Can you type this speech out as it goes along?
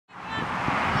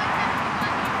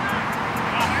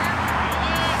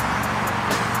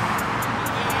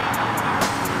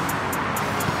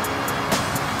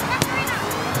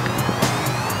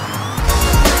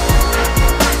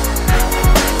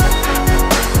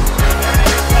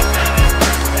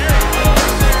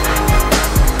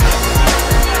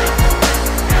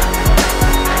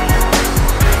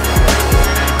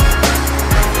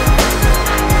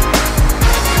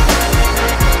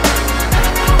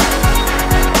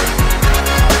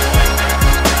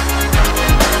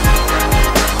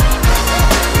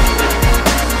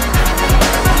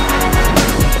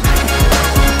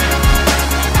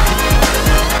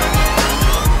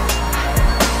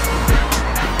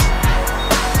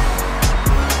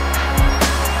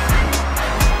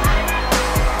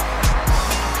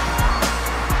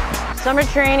Summer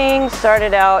training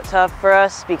started out tough for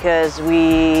us because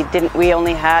we didn't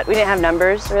have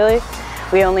numbers really.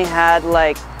 We only had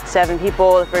like 7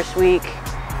 people the first week,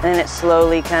 and then it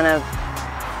slowly kind of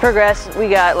progressed. We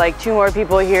got like 2 more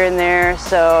people here and there,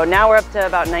 so now we're up to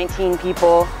about 19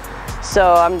 people.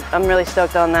 So I'm really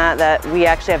stoked on that we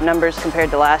actually have numbers compared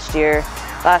to last year.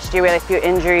 Last year we had a few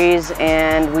injuries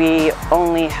and we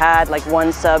only had like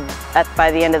 1 sub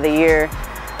by the end of the year.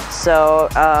 So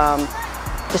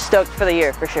just stoked for the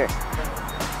year for sure.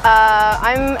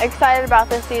 I'm excited about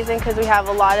this season because we have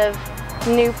a lot of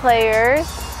new players,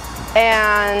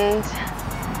 and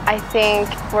I think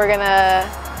we're gonna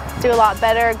do a lot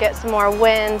better, get some more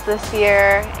wins this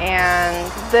year.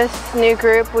 And this new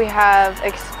group, we have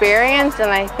experience, and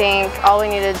I think all we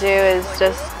need to do is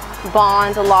just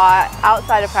bond a lot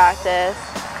outside of practice,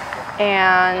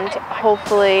 and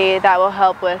hopefully that will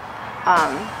help with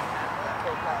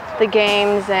the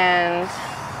games and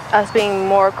us being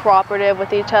more cooperative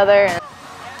with each other.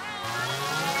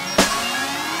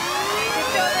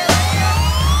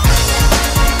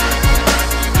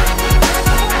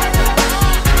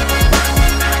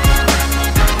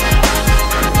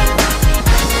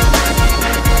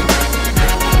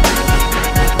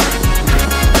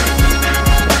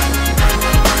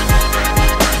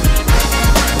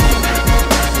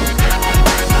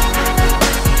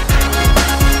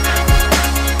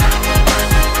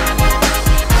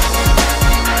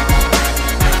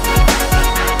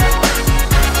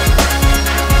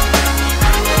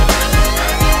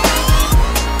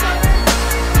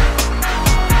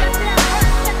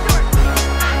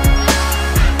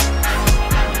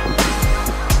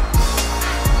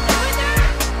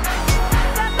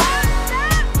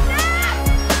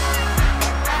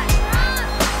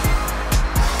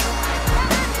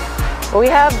 We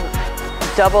have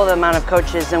double the amount of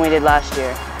coaches than we did last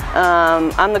year.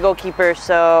 I'm the goalkeeper,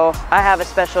 so I have a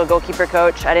special goalkeeper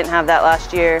coach. I didn't have that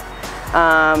last year.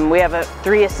 We have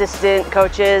 3 assistant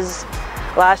coaches.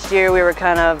 Last year we were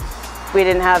I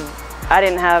didn't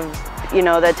have, you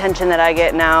know, the attention that I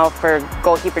get now for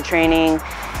goalkeeper training.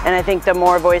 And I think the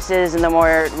more voices and the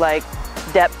more like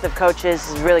depth of coaches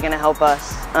is really going to help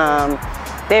us.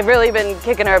 They've really been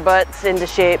kicking our butts into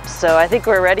shape, so I think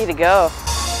we're ready to go.